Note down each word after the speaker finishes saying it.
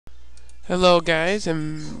Hello guys,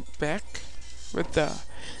 I'm back with the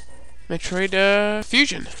Metroid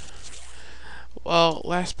Fusion. Well,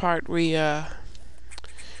 last part we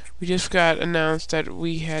just got announced that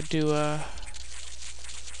we had to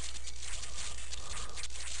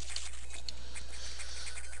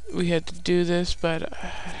do this, but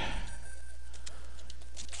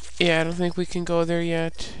yeah, I don't think we can go there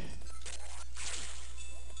yet.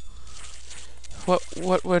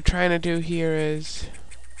 What we're trying to do here is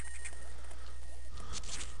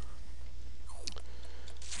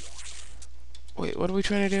wait, what are we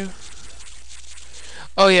trying to do?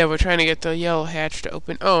 Oh yeah, we're trying to get the yellow hatch to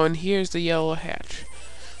open. Oh, and here's the yellow hatch.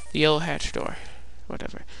 The yellow hatch door.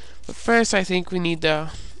 Whatever. But first I think we need the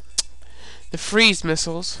freeze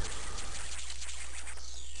missiles.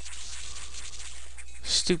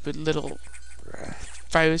 Stupid little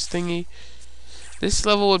virus thingy. This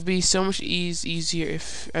level would be so much easier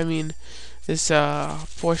if, this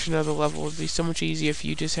portion of the level would be so much easier if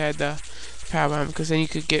you just had the power bomb, because then you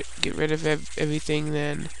could get rid of everything,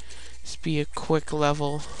 then just be a quick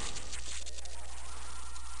level.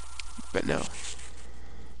 But no.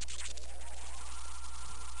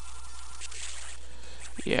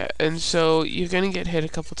 Yeah, and so you're gonna get hit a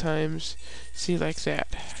couple times. See, like that.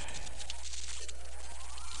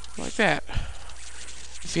 Like that.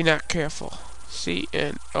 If you're not careful. See,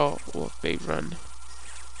 and oh, well, they run.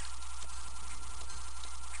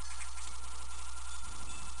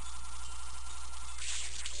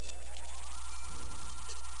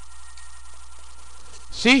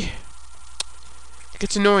 See? It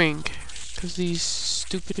gets annoying. Because these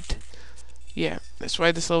stupid... Yeah, that's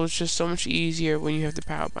why this level is just so much easier when you have the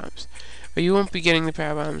power bombs. But you won't be getting the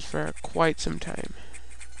power bombs for quite some time.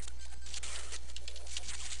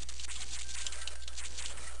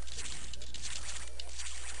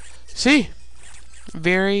 See?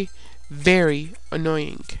 Very, very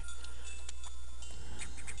annoying.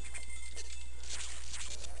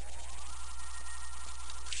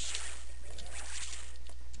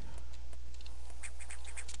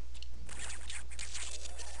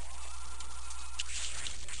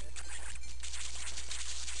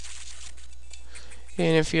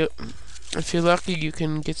 And if you're lucky, you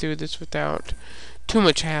can get through this without too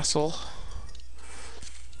much hassle.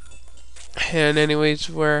 And anyways,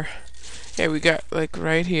 we got like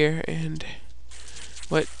right here, and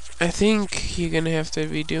what I think you're gonna have to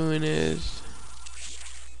be doing is,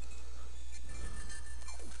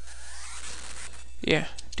 yeah,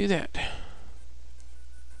 do that.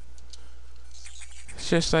 It's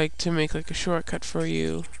just like to make like a shortcut for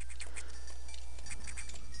you.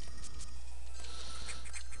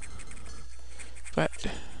 But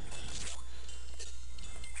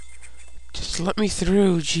just let me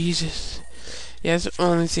through, Jesus. Yeah, that's the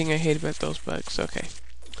only thing I hate about those bugs. Okay.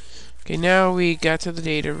 Okay, now we got to the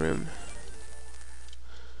data room.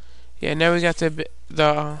 Yeah, now we got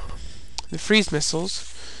the freeze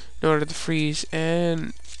missiles in order to freeze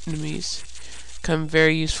enemies. Come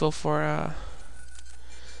very useful for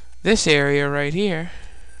this area right here.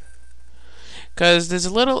 Cause there's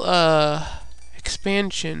a little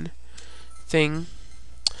expansion thing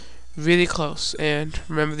really close, and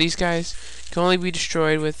remember, these guys can only be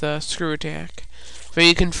destroyed with a screw attack, but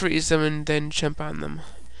you can freeze them and then jump on them.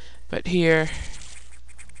 But here,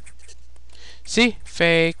 see,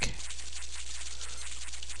 fake.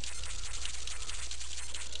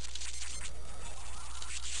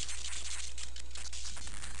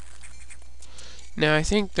 Now I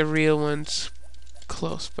think the real one's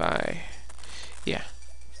close by. Yeah,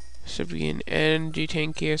 should be an energy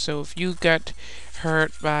tank here. So if you got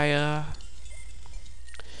hurt by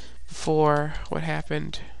before what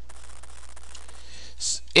happened,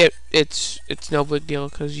 it's no big deal,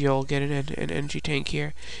 because you'll get an energy tank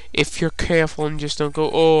here if you're careful and just don't go,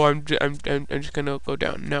 oh, I'm just gonna go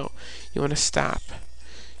down. No, you want to stop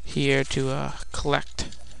here to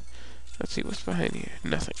collect. Let's see what's behind here.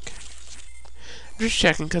 Nothing. I'm just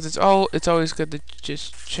checking, because it's always good to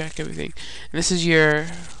just check everything. And this is your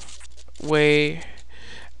way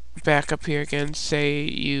back up here again. Say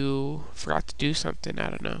you forgot to do something, I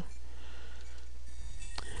don't know.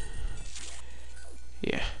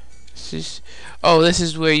 Yeah. This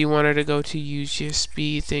is where you wanted to go to use your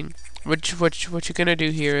speed thing. What you're gonna do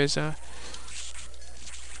here is gonna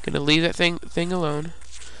leave that thing alone.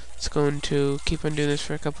 It's going to keep on doing this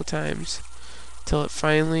for a couple times till it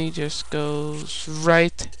finally just goes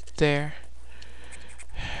right there.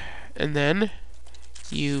 And then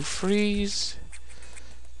you freeze.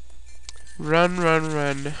 Run.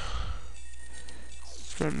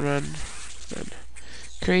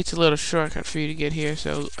 Creates a little shortcut for you to get here,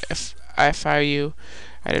 so if I were you,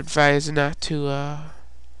 I'd advise not to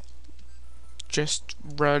just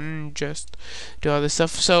run, just do all this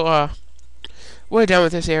stuff. So, we're done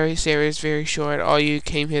with this area. This area is very short. All you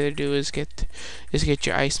came here to do is get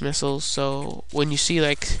your ice missiles. So when you see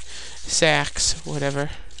like Sax, whatever,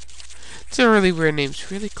 it's a really weird name.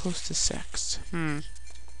 It's really close to Sax. I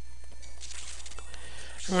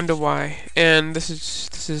wonder why. And this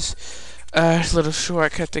is a little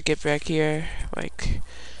shortcut to get back here, like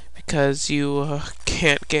because you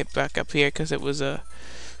can't get back up here because it was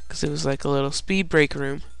like a little speed break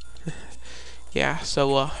room. Yeah.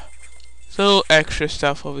 So extra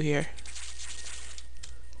stuff over here.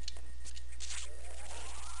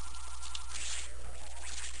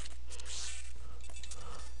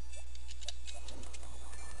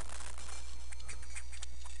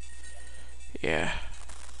 Yeah.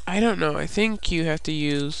 I don't know. I think you have to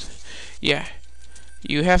use... Yeah.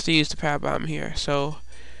 You have to use the power bomb here. So,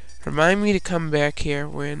 remind me to come back here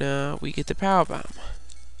when we get the power bomb.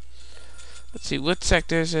 Let's see. What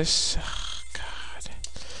sector is this? Oh, God.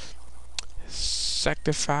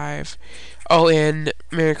 Sector 5. Oh, and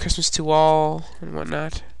Merry Christmas to all and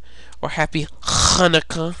whatnot. Or Happy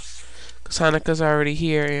Hanukkah. Because Hanukkah's already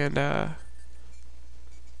here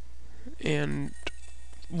and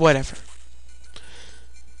whatever.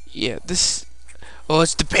 Yeah, this... Oh,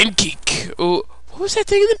 it's the pancake. Oh, what was that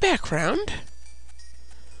thing in the background?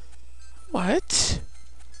 What?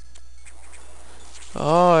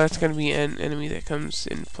 Oh, that's gonna be an enemy that comes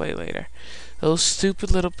in play later. Those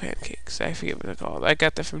stupid little pancakes. I forget what they're called. I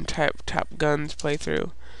got that from Top Gun's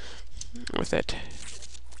playthrough with it.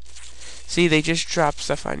 See, they just drop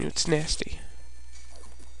stuff on you. It's nasty.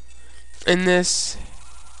 In this,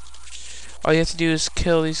 all you have to do is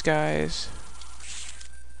kill these guys.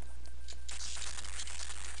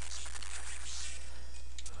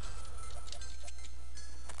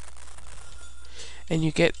 And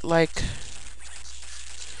you get like...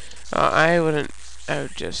 I would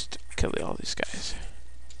just kill all these guys.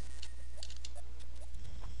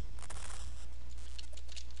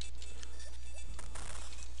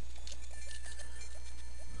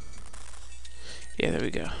 Yeah, there we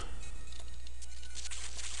go.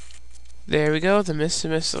 There we go, the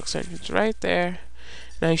missile extension's right there.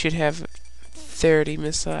 Now you should have 30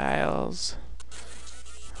 missiles.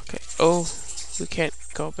 Okay, oh, we can't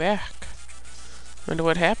go back. Wonder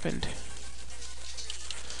what happened.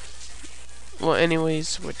 Well,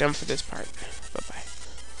 anyways, we're done for this part. Bye-bye.